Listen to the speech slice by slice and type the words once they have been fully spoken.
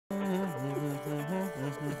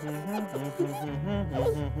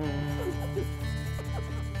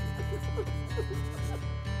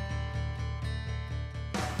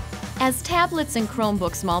As tablets and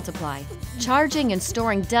Chromebooks multiply, charging and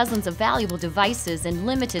storing dozens of valuable devices in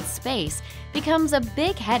limited space becomes a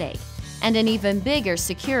big headache and an even bigger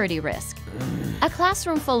security risk. A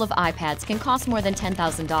classroom full of iPads can cost more than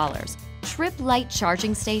 $10,000. Tripp Lite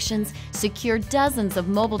Charging Stations secure dozens of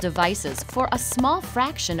mobile devices for a small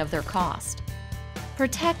fraction of their cost.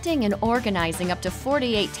 Protecting and organizing up to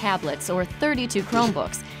 48 tablets or 32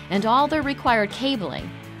 Chromebooks and all their required cabling,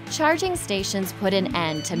 Charging Stations put an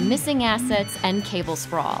end to missing assets and cable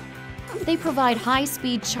sprawl. They provide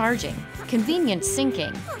high-speed charging, convenient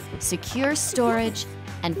syncing, secure storage,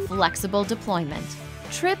 and flexible deployment.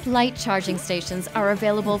 Tripp Lite Charging Stations are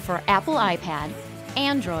available for Apple iPad,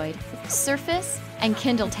 Android, Surface, and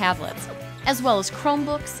Kindle tablets, as well as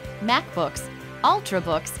Chromebooks, MacBooks,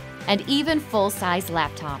 Ultrabooks, and even full-size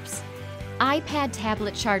laptops. iPad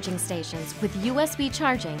tablet charging stations with USB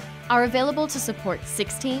charging are available to support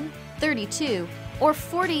 16, 32, or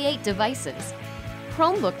 48 devices.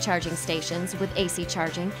 Chromebook charging stations with AC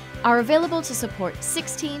charging are available to support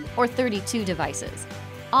 16 or 32 devices.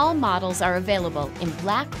 All models are available in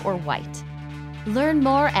black or white. Learn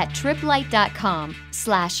more at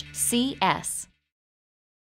tripplite.com/CS.